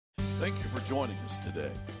Thank you for joining us today.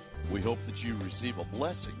 We hope that you receive a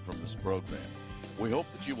blessing from this program. We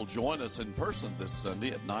hope that you will join us in person this Sunday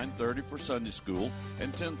at 9:30 for Sunday School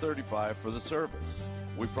and 10:35 for the service.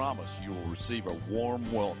 We promise you will receive a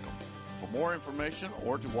warm welcome. For more information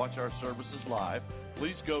or to watch our services live,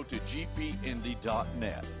 please go to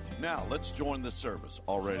gpindy.net. Now, let's join the service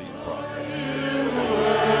already in progress.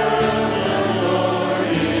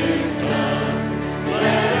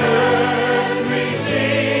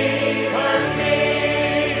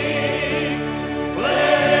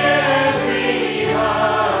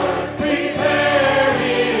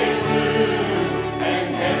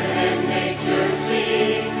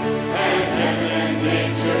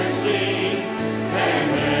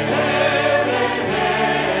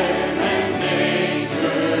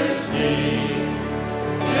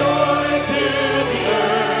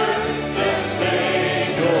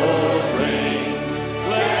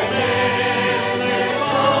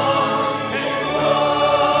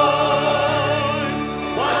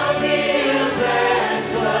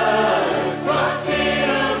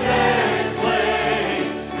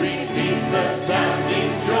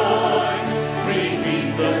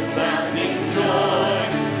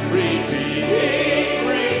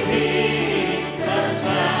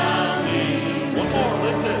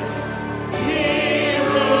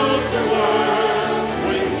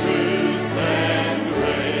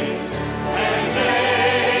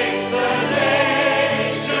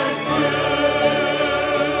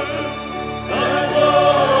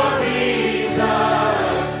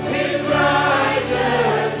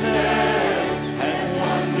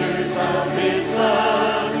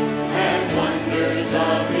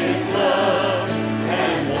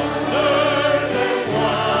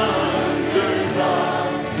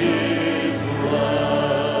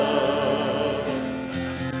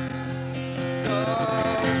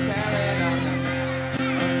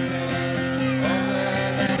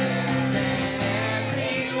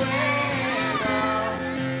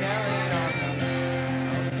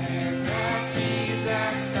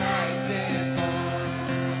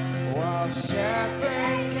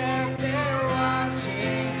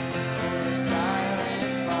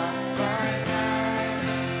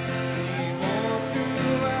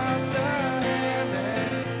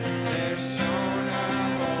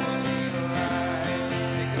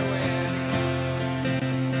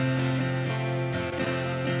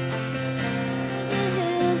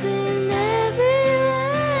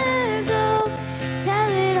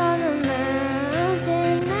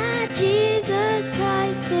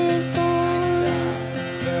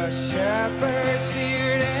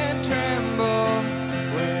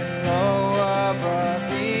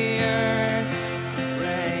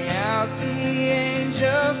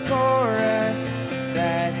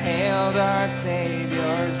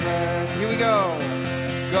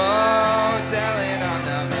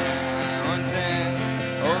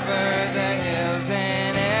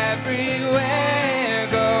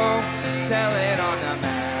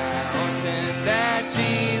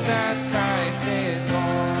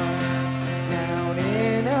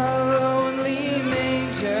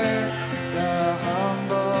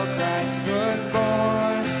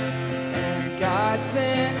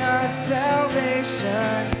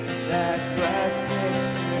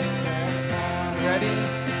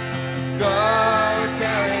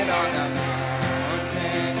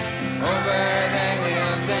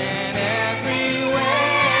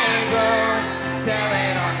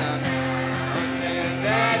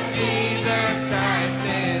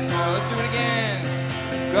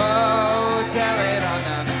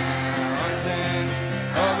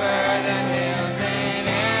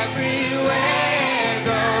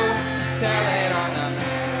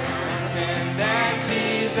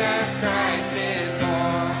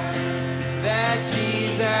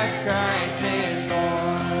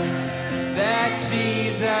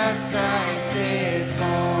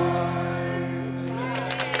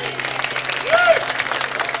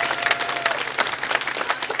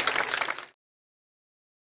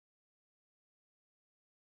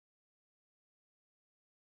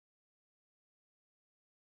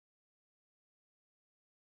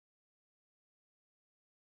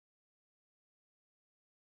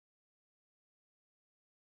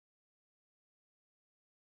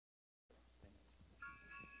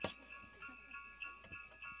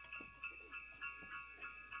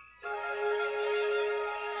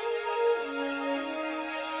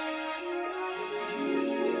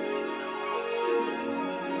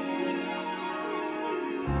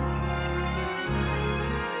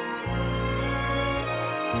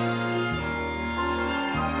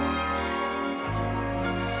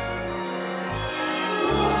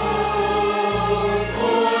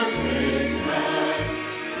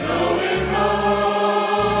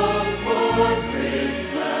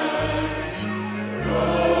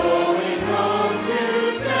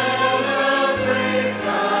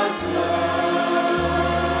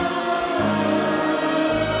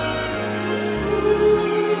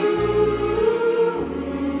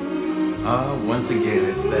 again,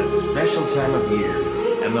 it's that special time of year,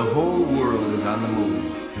 and the whole world is on the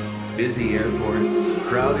move. Busy airports,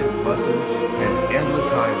 crowded buses, and endless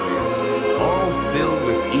highways, all filled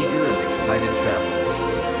with eager and excited travelers.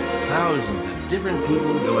 Thousands of different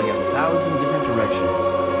people going in 1,000 different directions,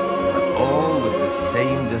 but all with the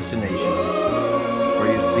same destination. For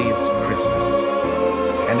you see, it's Christmas.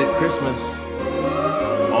 And at Christmas,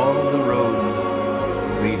 all the roads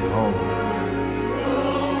lead home.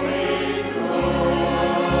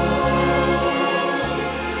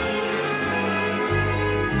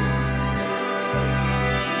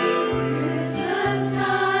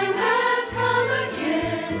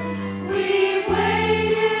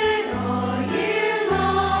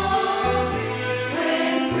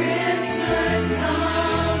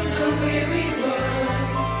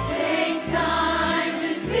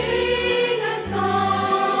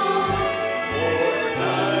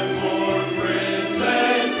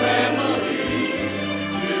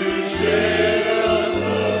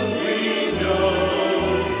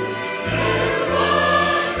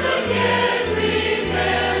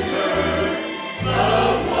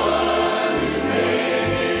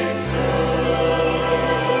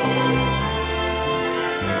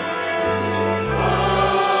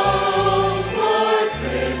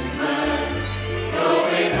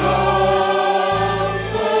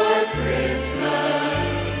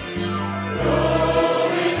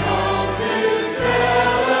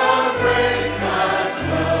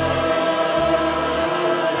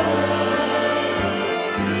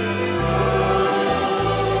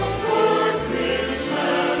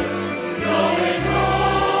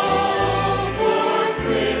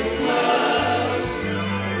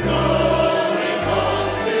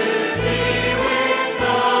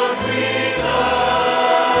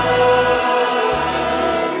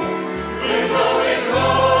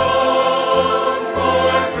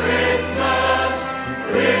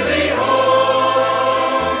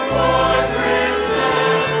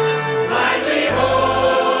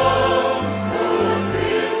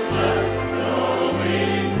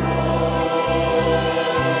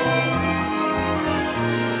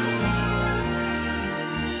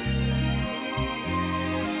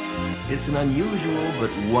 It's an unusual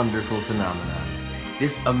but wonderful phenomenon.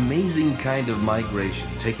 This amazing kind of migration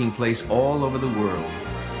taking place all over the world.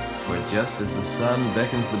 For just as the sun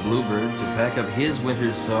beckons the bluebird to pack up his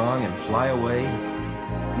winter's song and fly away,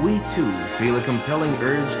 we too feel a compelling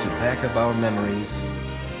urge to pack up our memories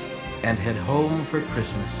and head home for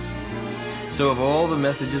Christmas. So of all the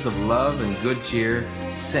messages of love and good cheer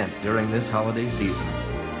sent during this holiday season,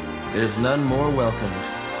 there's none more welcomed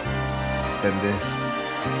than this.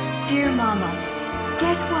 Dear Mama,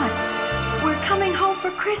 guess what? We're coming home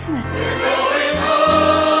for Christmas. We're going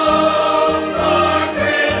home for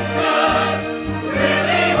Christmas.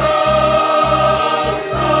 Really home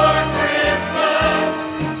for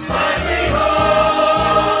Christmas. Finally home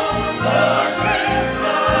for Christmas.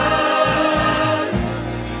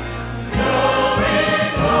 Going home.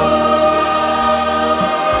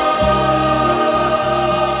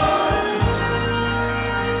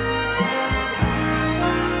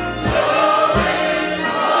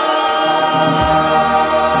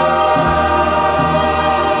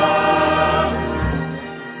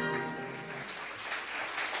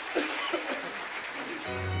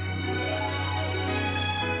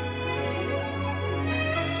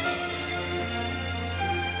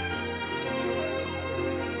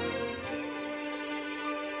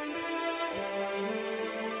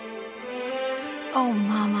 Oh,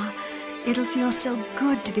 Mama, it'll feel so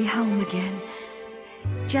good to be home again.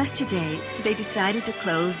 Just today, they decided to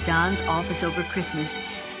close Don's office over Christmas,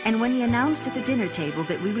 and when he announced at the dinner table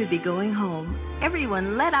that we would be going home,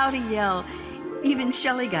 everyone let out a yell. Even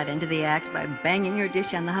Shelley got into the act by banging her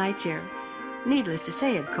dish on the high chair. Needless to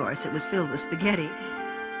say, of course, it was filled with spaghetti.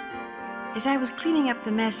 As I was cleaning up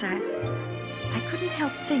the mess, I couldn't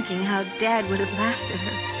help thinking how Dad would have laughed at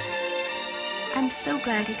her. I'm so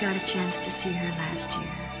glad he got a chance to see her last year.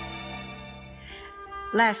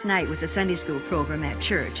 Last night was a Sunday school program at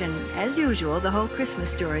church, and as usual, the whole Christmas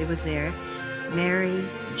story was there. Mary,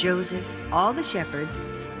 Joseph, all the shepherds,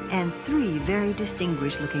 and 3 very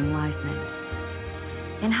distinguished-looking wise men.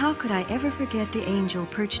 And how could I ever forget the angel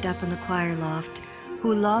perched up in the choir loft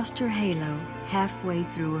who lost her halo halfway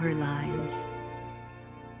through her lines?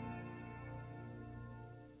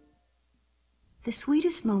 The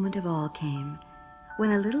sweetest moment of all came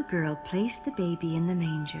when a little girl placed the baby in the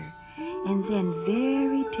manger and then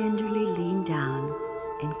very tenderly leaned down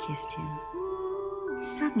and kissed him.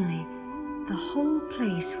 Suddenly, the whole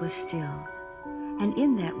place was still, and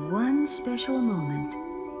in that one special moment,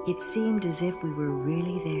 it seemed as if we were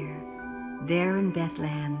really there, there in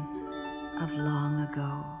Bethlehem of long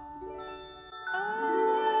ago.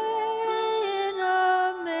 In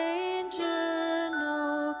a manger,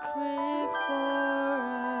 no crib for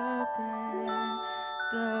a bed,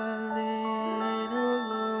 the little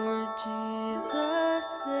Lord Jesus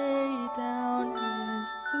laid down his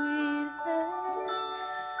sweet head.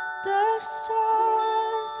 The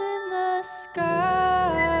stars in the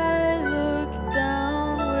sky looked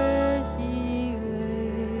down where he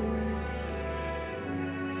lay.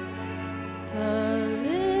 The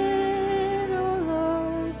little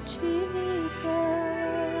Lord Jesus,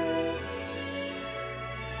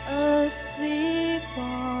 asleep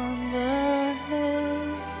on the hay.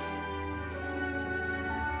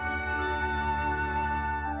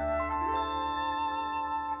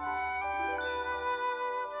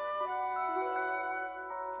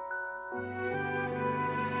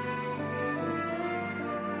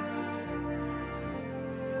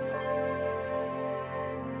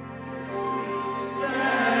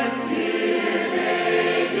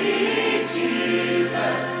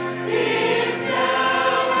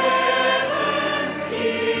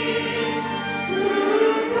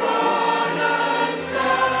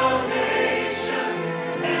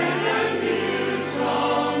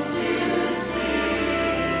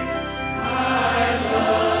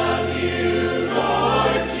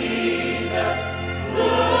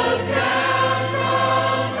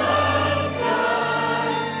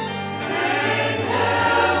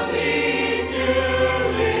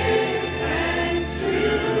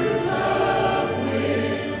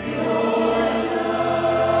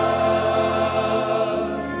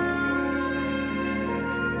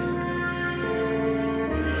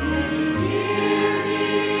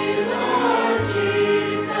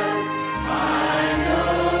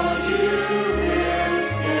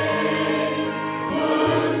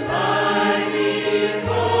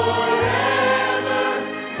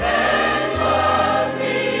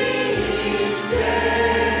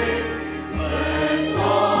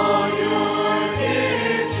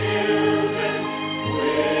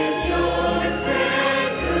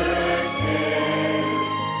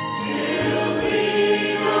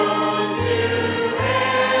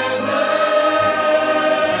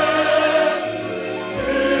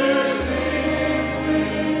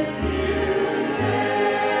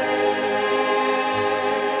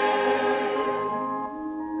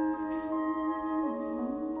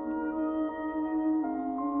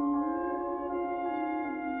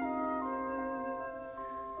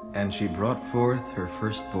 And she brought forth her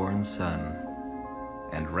firstborn son,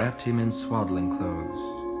 and wrapped him in swaddling clothes,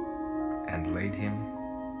 and laid him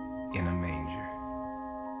in a manger.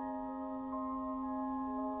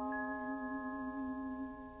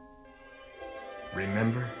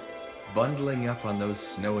 Remember, bundling up on those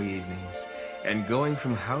snowy evenings, and going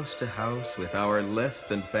from house to house with our less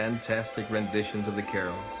than fantastic renditions of the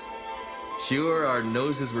carols. Sure, our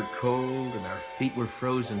noses were cold and our feet were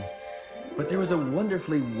frozen, but there was a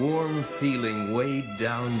wonderfully warm feeling way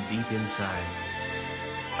down deep inside.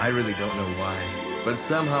 I really don't know why, but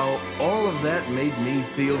somehow all of that made me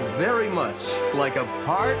feel very much like a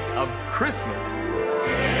part of Christmas.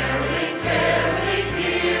 Caroling, caroling,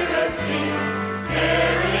 hear us sing.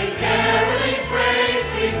 Caroling, caroling, praise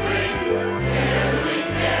we bring. Caroling,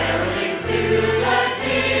 caroling to the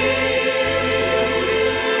King.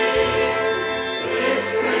 It's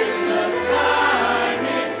Christmas time,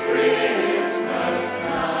 it's Christmas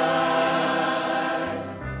time.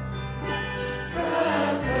 The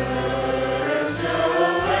first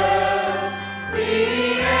Noel, the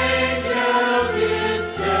angel did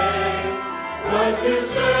say, was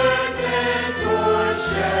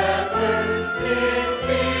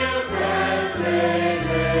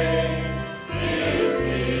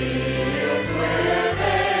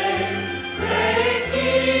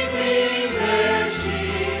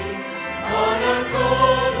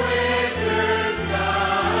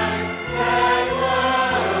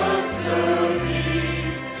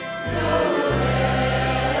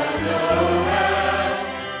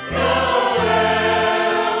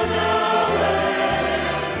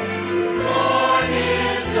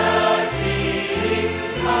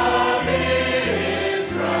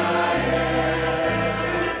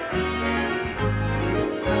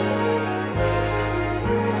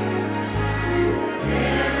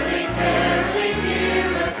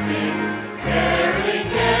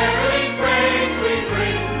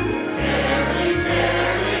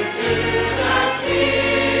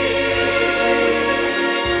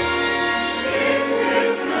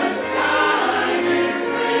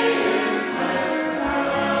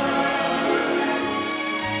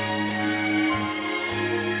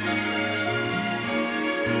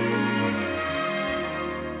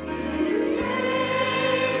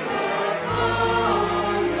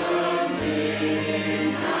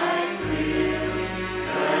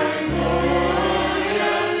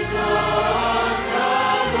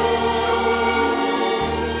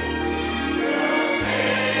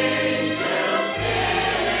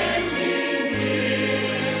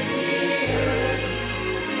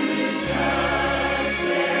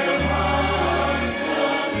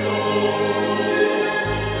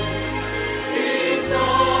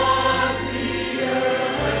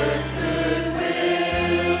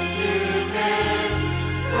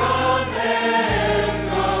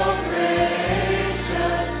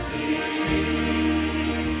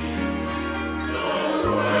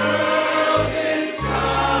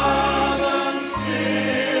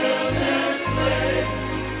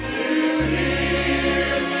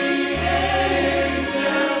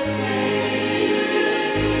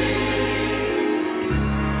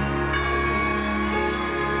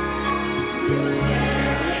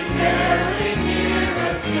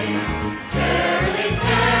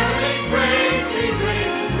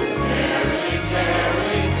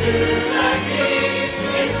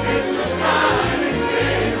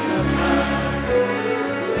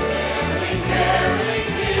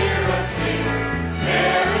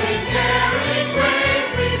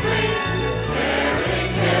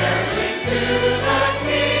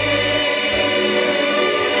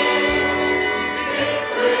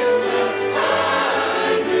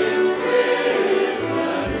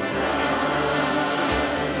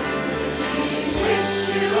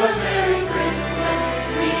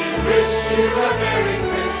you a Merry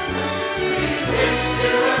Christmas. We wish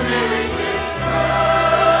you a Merry Christmas.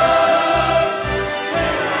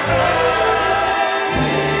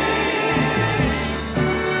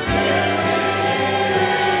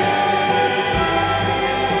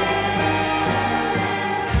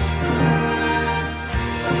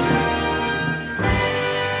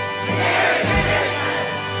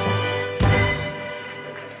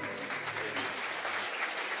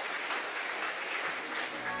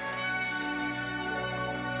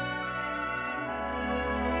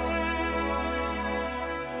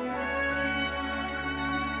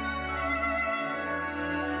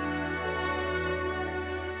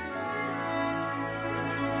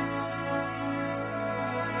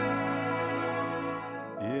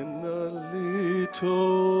 In the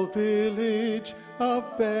little village of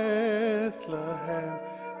Bethlehem,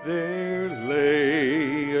 there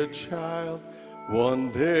lay a child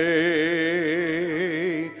one day,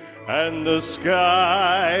 and the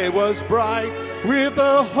sky was bright with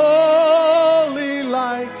a holy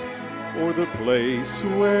light o'er the place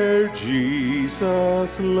where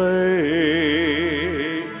Jesus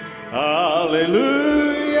lay.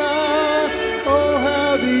 Hallelujah! Oh,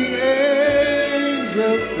 how the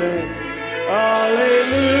angels sing,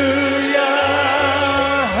 hallelujah,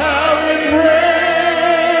 how it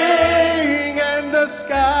rang, and the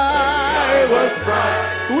sky was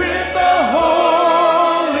bright with the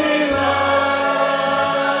holy light.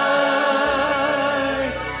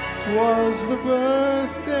 'Twas the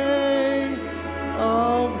birthday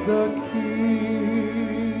of the King.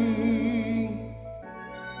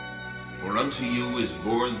 For unto you is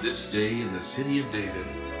born this day in the city of David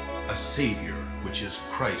a Savior, which is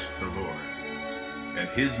Christ the Lord. And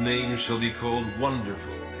his name shall be called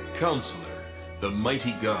Wonderful, Counselor, the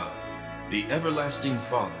Mighty God, the Everlasting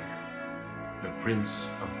Father, the Prince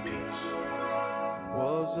of Peace.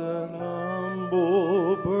 Was an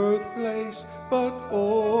humble birthplace, but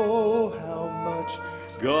oh, how much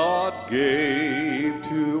God gave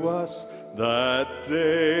to us that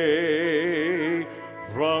day.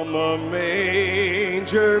 From a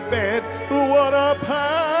manger bed, what a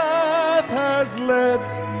path has led,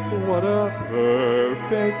 what a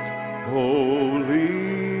perfect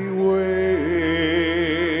holy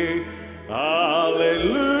way.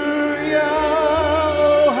 Hallelujah,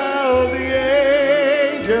 oh, how the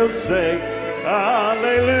angels sing,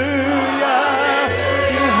 hallelujah,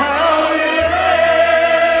 how it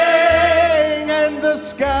rang, and the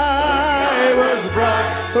sky was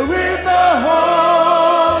bright with the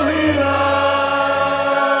holy light.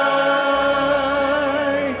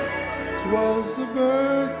 'Twas the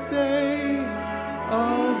birthday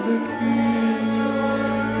of the King.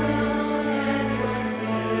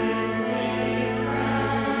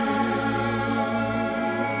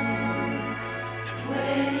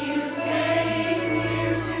 When you came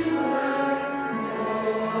here to earth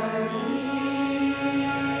for me.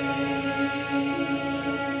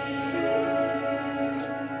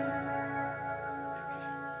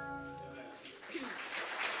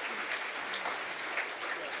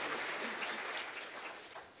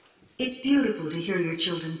 It's beautiful to hear your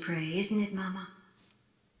children pray, isn't it, Mama?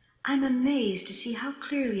 I'm amazed to see how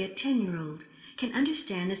clearly a 10-year-old can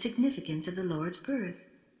understand the significance of the Lord's birth.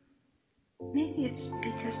 Maybe it's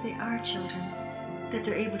because they are children that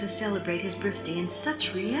they're able to celebrate his birthday in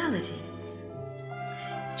such reality.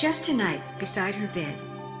 Just tonight, beside her bed,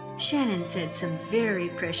 Shannon said some very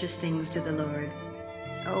precious things to the Lord.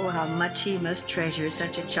 Oh, how much he must treasure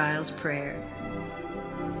such a child's prayer.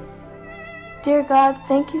 Dear God,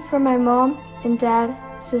 thank you for my mom and dad,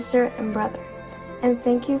 sister and brother. And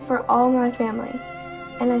thank you for all my family.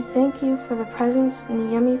 And I thank you for the presents and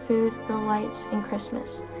the yummy food, the lights, and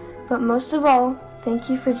Christmas. But most of all, thank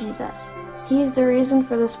you for Jesus. He is the reason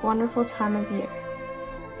for this wonderful time of year.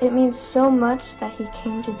 It means so much that he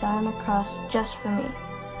came to die on the cross just for me.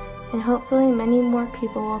 And hopefully many more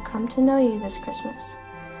people will come to know you this Christmas.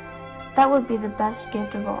 That would be the best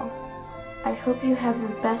gift of all. I hope you have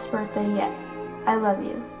the best birthday yet. I love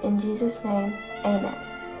you. In Jesus' name, amen.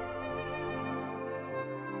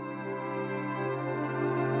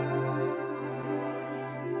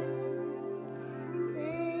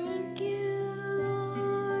 Thank you,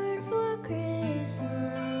 Lord, for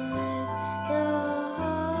Christmas, the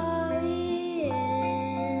holly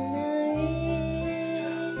and the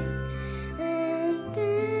wreaths. And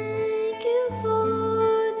thank you for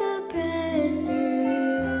the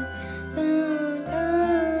present found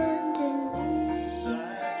underneath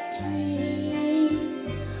trees.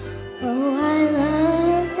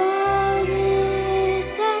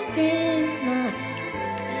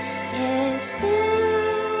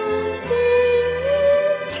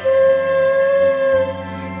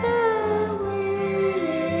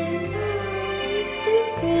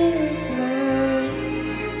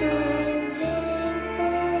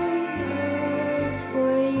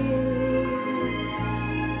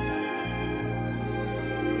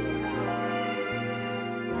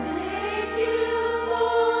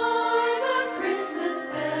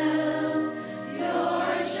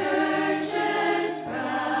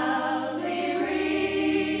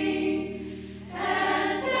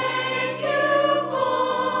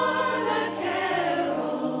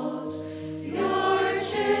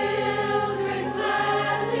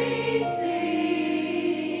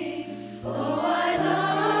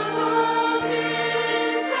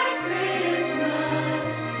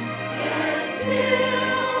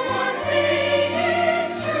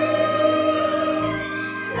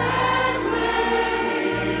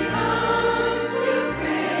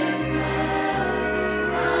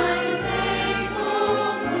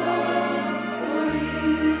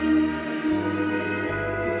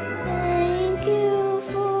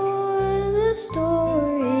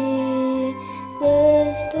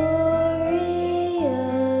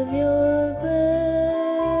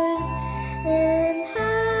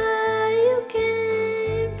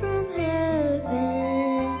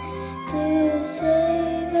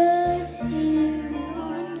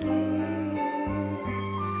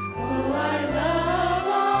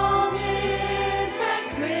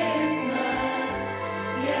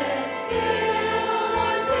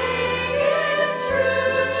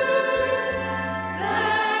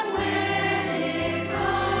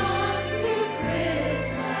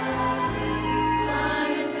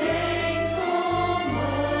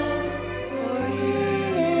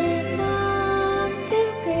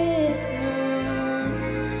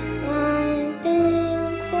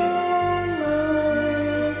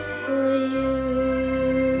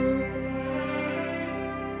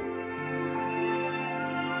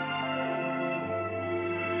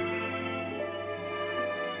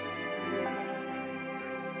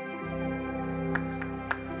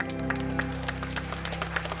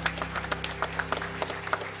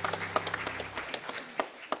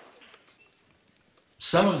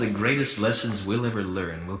 Some of the greatest lessons we'll ever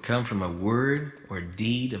learn will come from a word or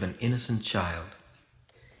deed of an innocent child.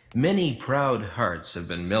 Many proud hearts have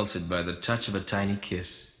been melted by the touch of a tiny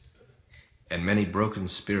kiss, and many broken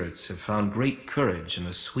spirits have found great courage in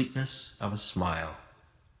the sweetness of a smile.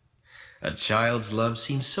 A child's love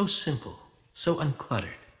seems so simple, so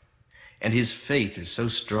uncluttered, and his faith is so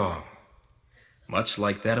strong, much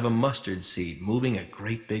like that of a mustard seed moving a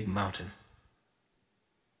great big mountain.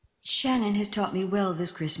 Shannon has taught me well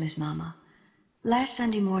this Christmas, Mama. Last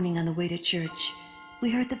Sunday morning on the way to church,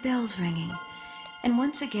 we heard the bells ringing, and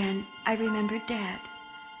once again I remembered Dad.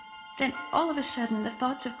 Then all of a sudden the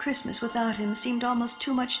thoughts of Christmas without him seemed almost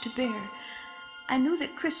too much to bear. I knew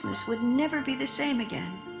that Christmas would never be the same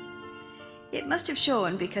again. It must have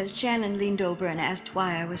shown because Shannon leaned over and asked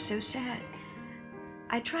why I was so sad.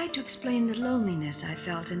 I tried to explain the loneliness I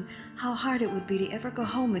felt and how hard it would be to ever go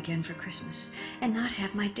home again for Christmas and not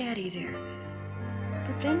have my daddy there.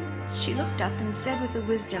 But then she looked up and said with a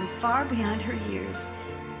wisdom far beyond her years,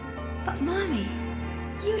 "But Mommy,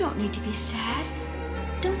 you don't need to be sad.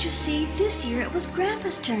 Don't you see, this year it was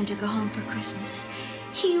Grandpa's turn to go home for Christmas.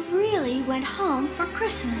 He really went home for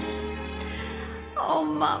Christmas." Oh,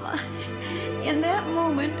 Mama, in that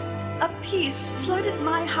moment, a peace flooded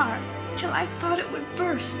my heart till I thought it would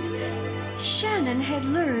burst. Shannon had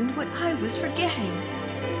learned what I was forgetting.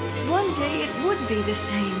 One day it would be the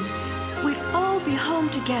same. We'd all be home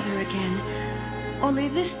together again, only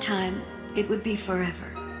this time it would be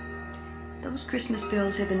forever. Those Christmas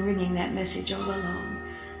bells have been ringing that message all along.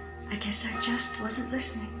 I guess I just wasn't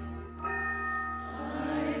listening.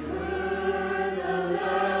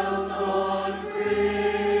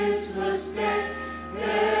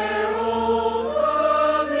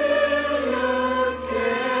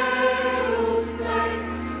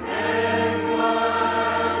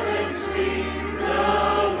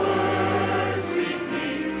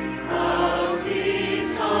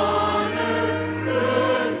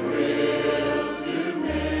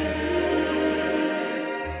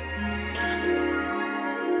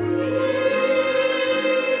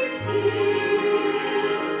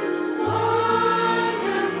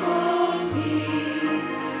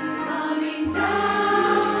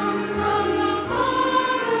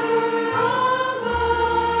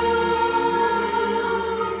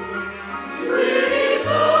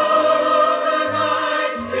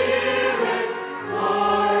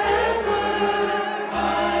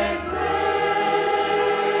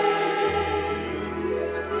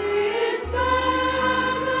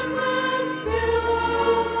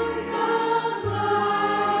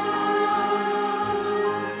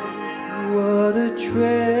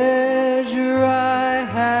 Treasure I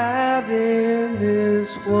have in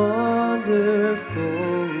this wonderful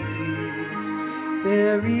peace,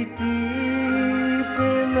 buried deep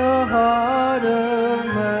in the heart of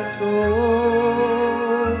my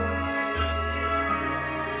soul,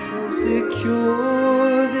 so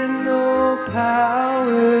secure that no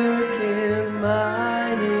power can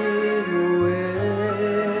mine it away,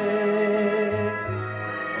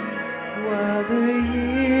 while the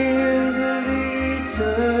years of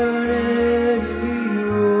eternity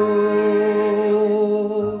roll.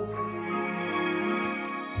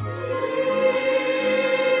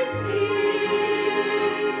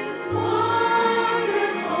 This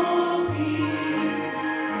wonderful peace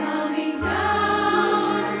coming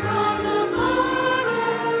down from the Father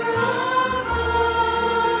above.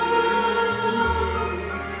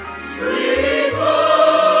 Sweep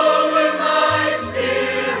over my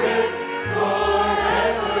spirit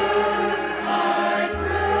forever, I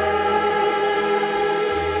pray.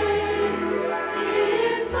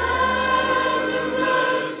 In fathomless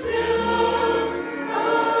billows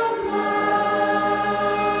of love.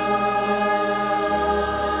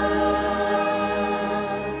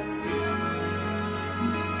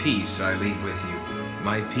 Peace I leave with you,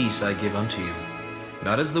 my peace I give unto you.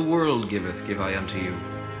 Not as the world giveth, give I unto you.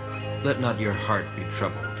 Let not your heart be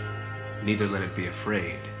troubled, neither let it be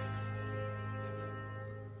afraid.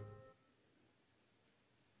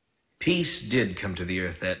 Peace did come to the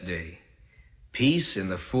earth that day. Peace in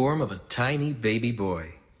the form of a tiny baby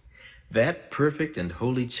boy. That perfect and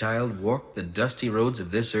holy child walked the dusty roads of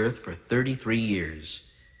this earth for 33 years,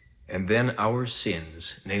 and then our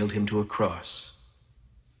sins nailed him to a cross.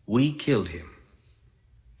 We killed him,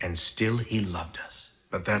 and still he loved us.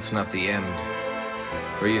 But that's not the end.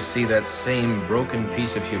 For you see, that same broken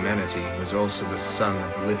piece of humanity was also the Son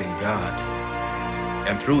of the living God.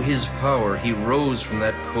 And through his power, he rose from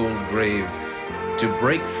that cold grave to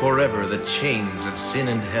break forever the chains of sin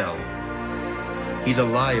and hell. He's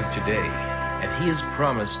alive today, And he has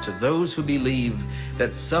promised to those who believe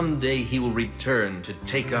that someday he will return to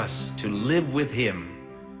take us to live with him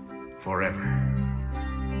forever.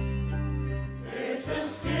 There's a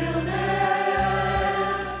stillness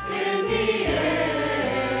in the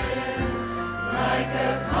air, like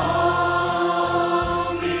a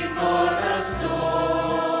calm before a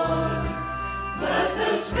storm, but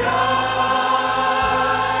the sky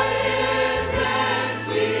is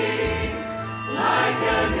empty, like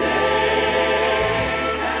a day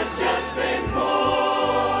has just been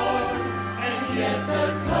born, and yet the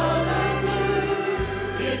color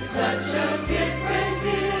blue is such a different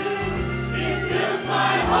hue. It fills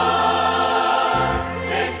my heart,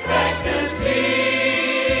 expectancy.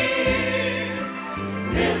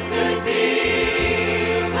 This could be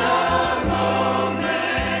the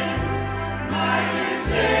moment my dear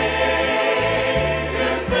Savior's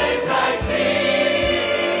face I see,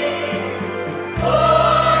 for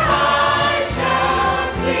I shall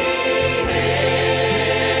see him.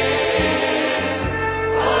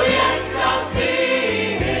 Oh yes, I'll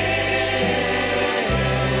see him.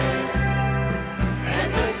 And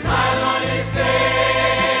the smile on his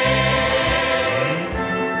face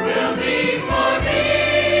will be for me,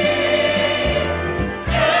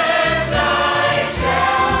 and I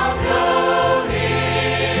shall know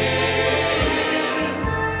him.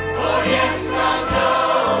 Oh yes, I'll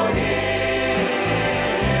know him.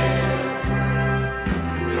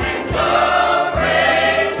 And though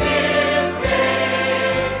praise his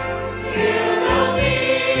name, he'll know me.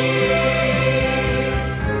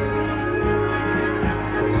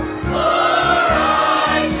 For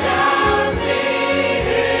I shall see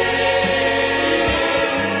him.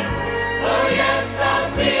 Oh yes, I'll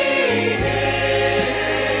see him.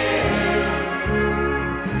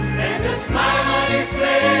 And the smile on his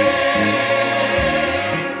face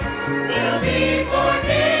will be for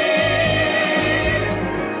me,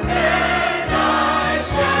 and I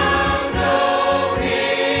shall know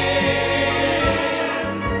him.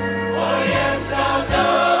 Oh yes, I'll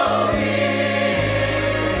know him.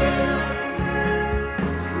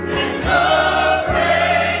 And oh,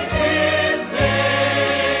 praise his name.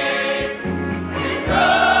 And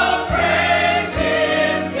oh, praise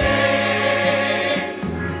his name.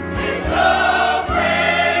 And oh,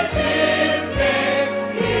 praise his name.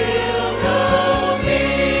 He'll know me.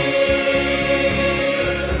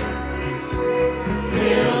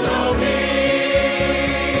 He'll know me.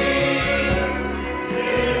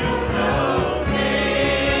 He'll know me.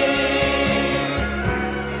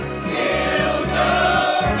 He'll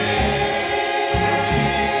know me.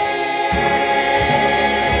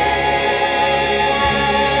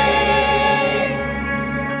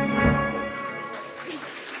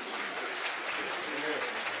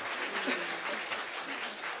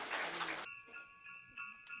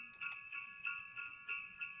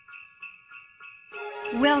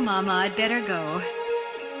 Well, Mama, I'd better go.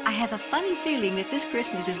 I have a funny feeling that this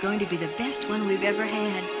Christmas is going to be the best one we've ever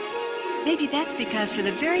had. Maybe that's because for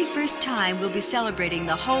the very first time we'll be celebrating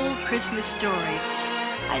the whole Christmas story.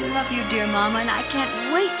 I love you, dear Mama, and I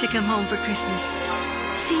can't wait to come home for Christmas.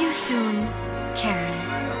 See you soon, Karen.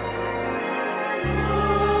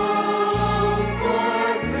 Home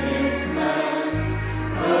for Christmas,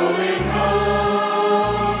 going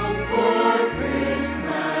home for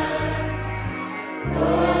Christmas,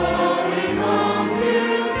 going home to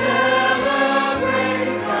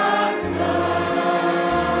celebrate God's love.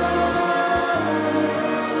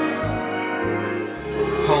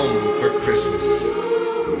 Home for Christmas.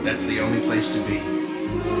 That's the only place to be.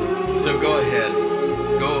 So go ahead.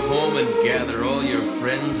 Go home and gather all your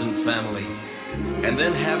friends and family. And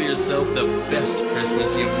then have yourself the best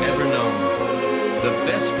Christmas you've ever known. The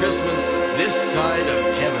best Christmas this side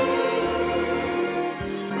of heaven.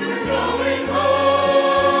 We're going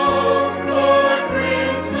home for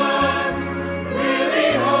Christmas,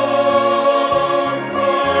 really home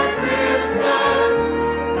for Christmas,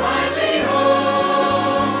 finally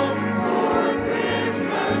home for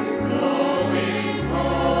Christmas, going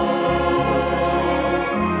home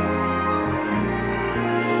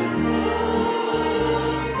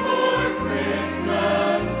for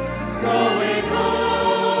Christmas, going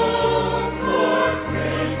home for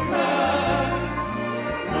Christmas.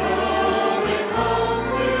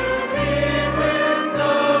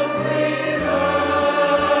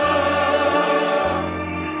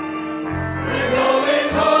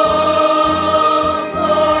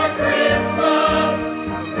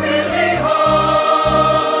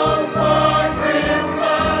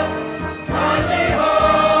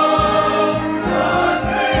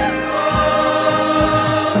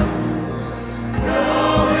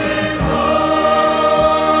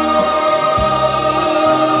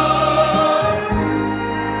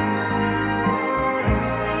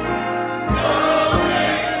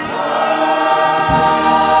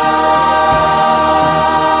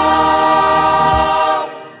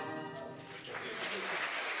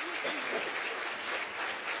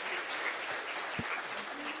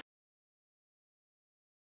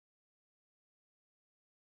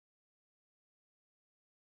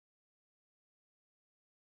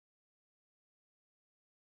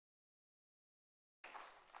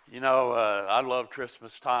 You know, I love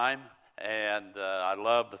Christmas time, and I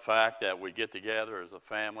love the fact that we get together as a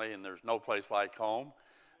family, and there's no place like home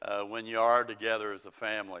when you are together as a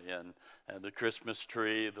family. And the Christmas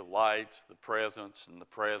tree, the lights, the presents, and the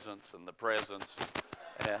presents, and the presents.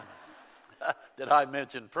 And did I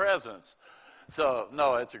mention presents? So,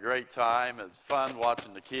 no, it's a great time. It's fun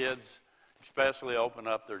watching the kids, especially open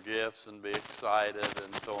up their gifts and be excited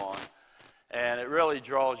and so on. And it really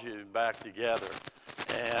draws you back together.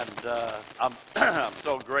 And I'm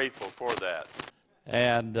so grateful for that.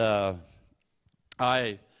 And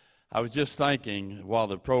I was just thinking while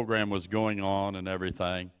the program was going on and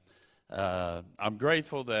everything, I'm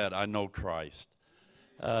grateful that I know Christ.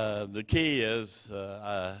 The key is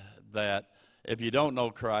that if you don't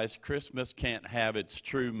know Christ, Christmas can't have its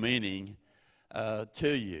true meaning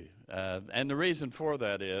to you. And the reason for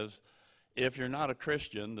that is, if you're not a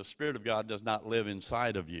Christian, the Spirit of God does not live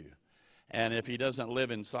inside of you. And if he doesn't live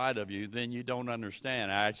inside of you, then you don't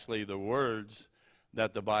understand actually the words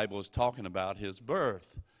that the Bible is talking about, his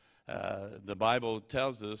birth. The Bible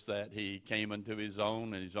tells us that he came unto his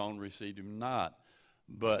own, and his own received him not.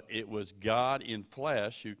 But it was God in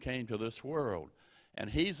flesh who came to this world. And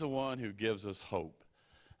he's the one who gives us hope.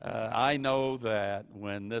 I know that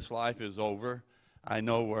when this life is over, I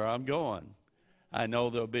know where I'm going. I know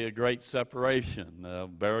there'll be a great separation. They'll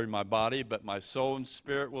bury my body, but my soul and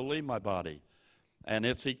spirit will leave my body. And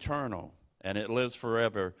it's eternal, and it lives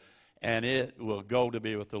forever, and it will go to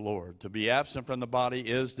be with the Lord. To be absent from the body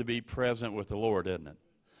is to be present with the Lord, isn't it?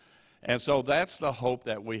 And so that's the hope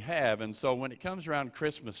that we have. And so when it comes around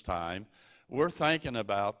Christmas time, we're thinking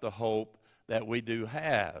about the hope that we do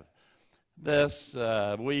have.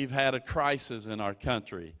 We've had a crisis in our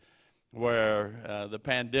country where the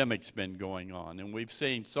pandemic's been going on, and we've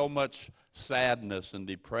seen so much sadness and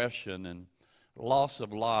depression and loss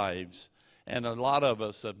of lives, and a lot of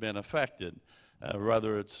us have been affected,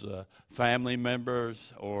 whether it's family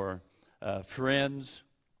members or friends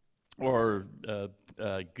or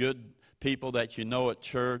good people that you know at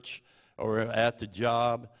church or at the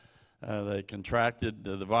job. They contracted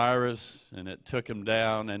the virus, and it took them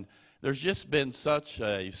down, and there's just been such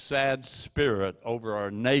a sad spirit over our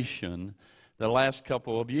nation the last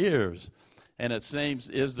couple of years. And it seems,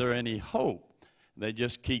 is there any hope? They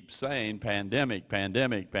just keep saying pandemic,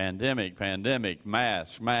 pandemic, pandemic, pandemic,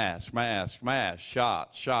 mask, mask, mask, mask,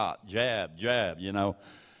 shot, shot, jab, jab, you know.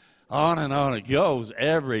 On and on it goes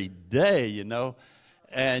every day, you know.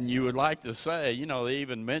 And you would like to say, you know, they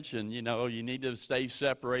even mention, you know, you need to stay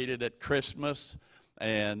separated at Christmas.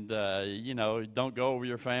 And, you know, don't go over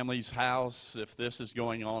your family's house if this is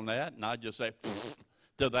going on that. And I just say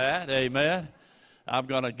to that, amen. I'm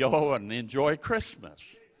going to go and enjoy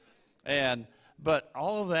Christmas. But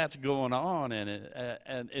all of that's going on,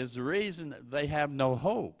 and is the reason they have no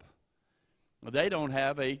hope. They don't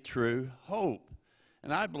have a true hope.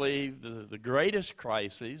 And I believe the greatest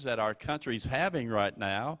crisis that our country's having right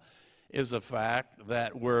now is the fact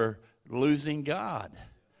that we're losing God.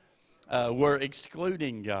 We're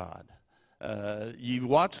excluding God. You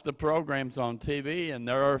watch the programs on TV, and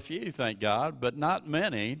there are a few, thank God, but not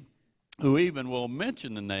many who even will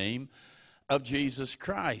mention the name of Jesus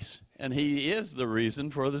Christ. And he is the reason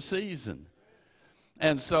for the season.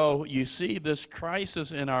 And so you see this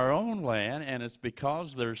crisis in our own land, and it's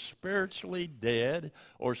because they're spiritually dead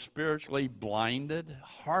or spiritually blinded,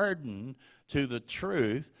 hardened to the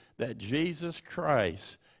truth that Jesus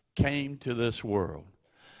Christ came to this world.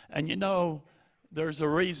 And you know, there's a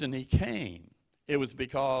reason he came. It was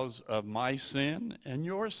because of my sin and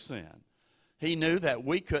your sin. He knew that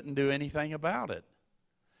we couldn't do anything about it.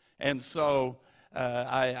 And so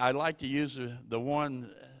I like to use the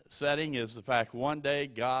one setting is the fact one day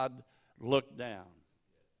God looked down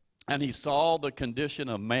and he saw the condition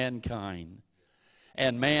of mankind,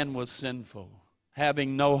 and man was sinful,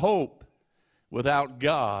 having no hope without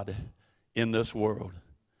God in this world.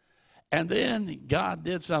 And then God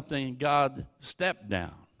did something. God stepped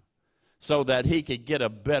down so that he could get a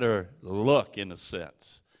better look, in a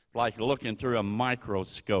sense, like looking through a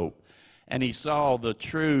microscope. And he saw the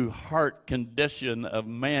true heart condition of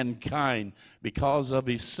mankind because of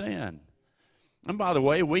his sin. And by the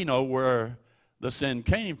way, we know where the sin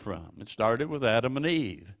came from. It started with Adam and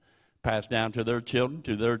Eve, passed down to their children,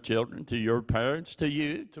 to your parents, to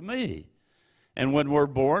you, to me. And when we're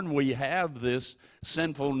born, we have this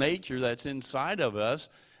sinful nature that's inside of us,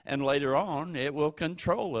 and later on, it will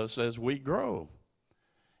control us as we grow.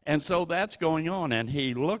 And so that's going on. And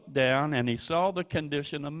he looked down and he saw the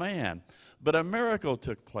condition of man. But a miracle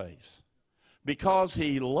took place because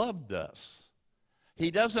he loved us. He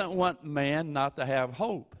doesn't want man not to have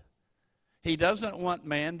hope. He doesn't want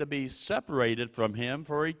man to be separated from him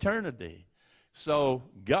for eternity. So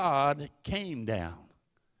God came down,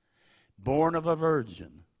 born of a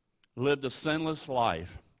virgin, lived a sinless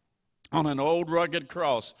life. On an old rugged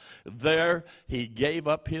cross, there he gave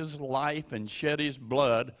up his life and shed his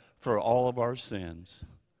blood for all of our sins.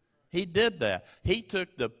 He did that. He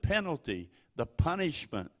took the penalty, the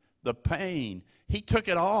punishment, the pain. He took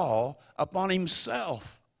it all upon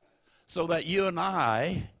himself so that you and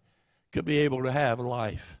I could be able to have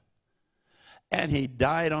life. And he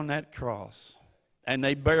died on that cross, and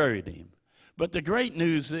they buried him. But the great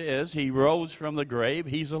news is he rose from the grave.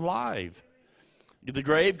 He's alive. The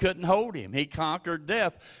grave couldn't hold him. He conquered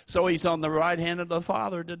death, so he's on the right hand of the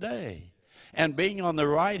Father today. And being on the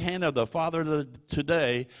right hand of the Father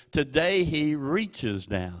today he reaches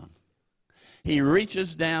down. He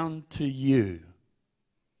reaches down to you.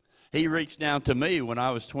 He reached down to me when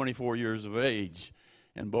I was 24 years of age.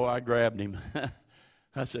 And boy, I grabbed him.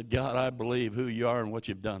 I said, God, I believe who you are and what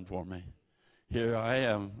you've done for me. Here I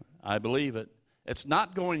am. I believe it. It's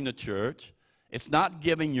not going to church. It's not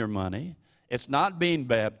giving your money. It's not being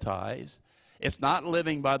baptized. It's not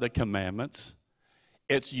living by the commandments.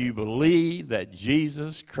 It's you believe that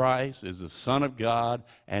Jesus Christ is the Son of God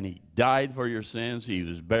and he died for your sins. He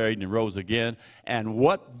was buried and rose again. And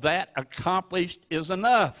what that accomplished is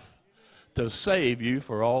enough to save you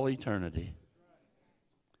for all eternity.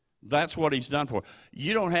 That's what he's done for.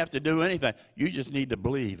 You don't have to do anything. You just need to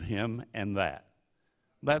believe him and that.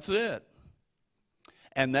 That's it.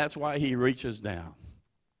 And that's why he reaches down.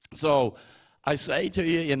 So I say to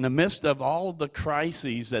you, in the midst of all the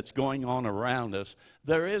crises that's going on around us,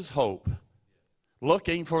 there is hope.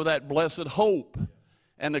 Looking for that blessed hope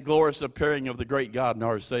and the glorious appearing of the great God and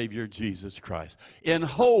our Savior, Jesus Christ. In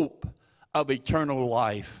hope of eternal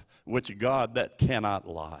life, which God that cannot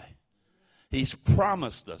lie. He's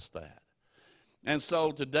promised us that. And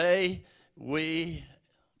so today,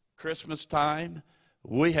 Christmas time,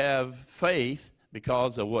 we have faith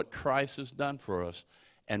because of what Christ has done for us.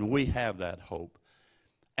 And we have that hope.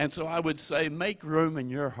 And so I would say, make room in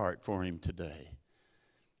your heart for him today.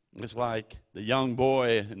 It's like the young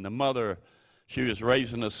boy and the mother, she was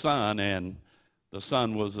raising a son, and the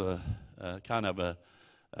son was a kind of a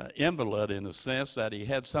invalid in the sense that he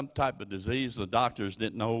had some type of disease. The doctors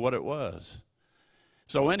didn't know what it was.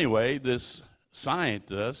 So anyway, this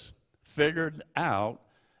scientist figured out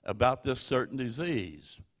about this certain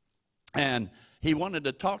disease. And he wanted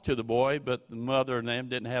to talk to the boy, but the mother and them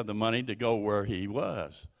didn't have the money to go where he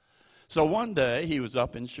was. So one day, he was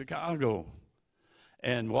up in Chicago.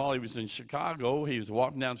 And while he was in Chicago, he was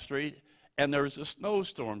walking down the street, and there was a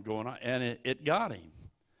snowstorm going on, and it got him.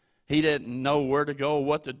 He didn't know where to go,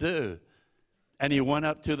 what to do. And he went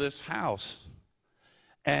up to this house,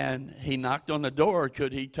 and he knocked on the door.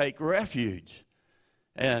 Could he take refuge?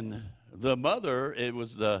 And the mother, it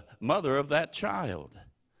was the mother of that child.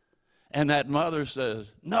 And that mother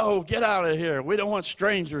says, no, get out of here. We don't want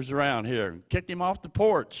strangers around here. Kicked him off the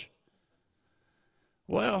porch.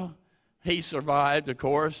 Well, he survived, of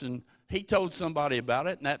course, and he told somebody about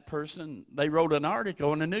it, and that person, they wrote an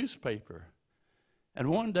article in the newspaper. And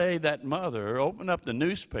one day that mother opened up the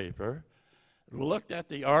newspaper, looked at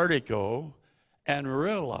the article, and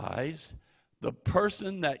realized the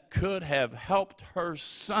person that could have helped her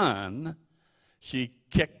son, she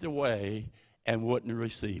kicked away and wouldn't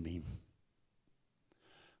receive him.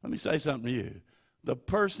 Let me say something to you. The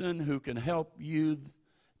person who can help you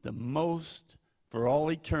the most for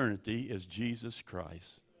all eternity is Jesus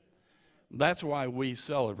Christ. That's why we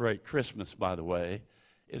celebrate Christmas, by the way,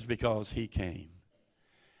 is because he came.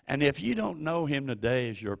 And if you don't know him today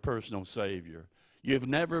as your personal Savior, you've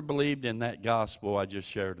never believed in that gospel I just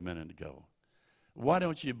shared a minute ago, why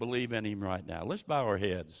don't you believe in him right now? Let's bow our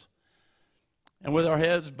heads. And with our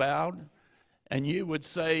heads bowed, and you would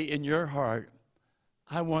say in your heart,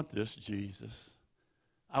 I want this, Jesus.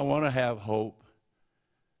 I want to have hope.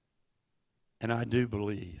 And I do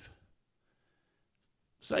believe.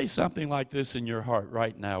 Say something like this in your heart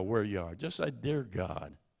right now where you are. Just say, dear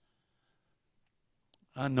God,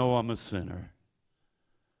 I know I'm a sinner.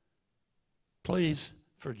 Please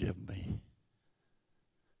forgive me.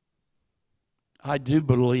 I do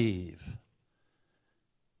believe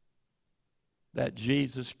that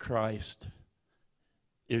Jesus Christ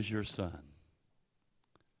is your Son.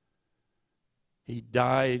 He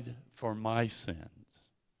died for my sins,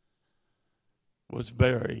 was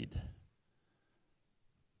buried.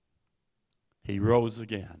 He rose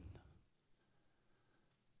again.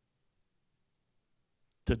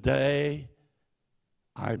 Today,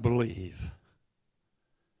 I believe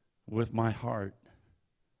with my heart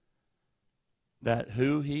that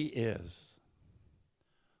who he is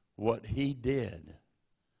what he did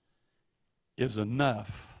is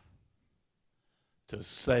enough to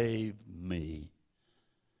save me.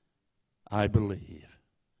 I believe.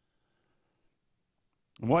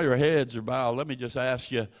 And while your heads are bowed, let me just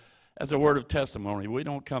ask you, as a word of testimony, we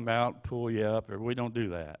don't come out, pull you up, or we don't do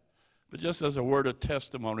that. But just as a word of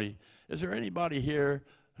testimony, is there anybody here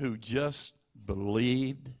who just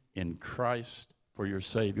believed in Christ for your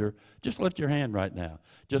Savior? Just lift your hand right now.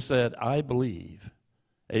 Just said, I believe.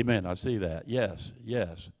 Amen. I see that. Yes,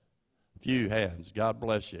 yes. Few hands. God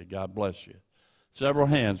bless you. God bless you. Several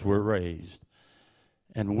hands were raised.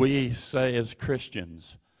 And we say as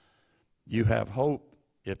Christians, you have hope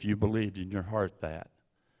if you believed in your heart that.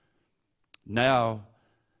 Now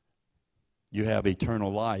you have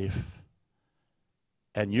eternal life.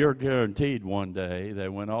 And you're guaranteed one day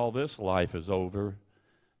that when all this life is over,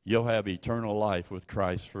 you'll have eternal life with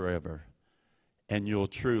Christ forever. And you'll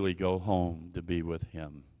truly go home to be with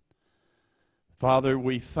him. Father,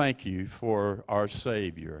 we thank you for our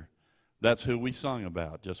Savior. That's who we sung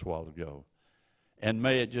about just a while ago. And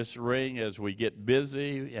may it just ring as we get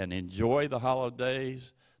busy and enjoy the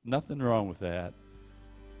holidays. Nothing wrong with that.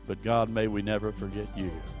 But God, may we never forget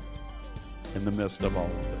you in the midst of all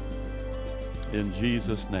of it. In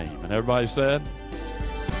Jesus' name. And everybody said?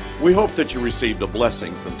 We hope that you received a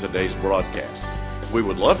blessing from today's broadcast. We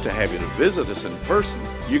would love to have you to visit us in person.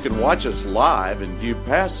 You can watch us live and view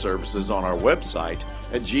past services on our website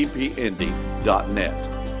at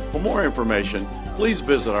gpindy.net. For more information, please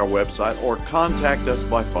visit our website or contact us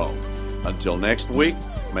by phone. Until next week,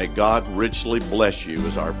 may God richly bless you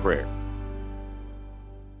is our prayer.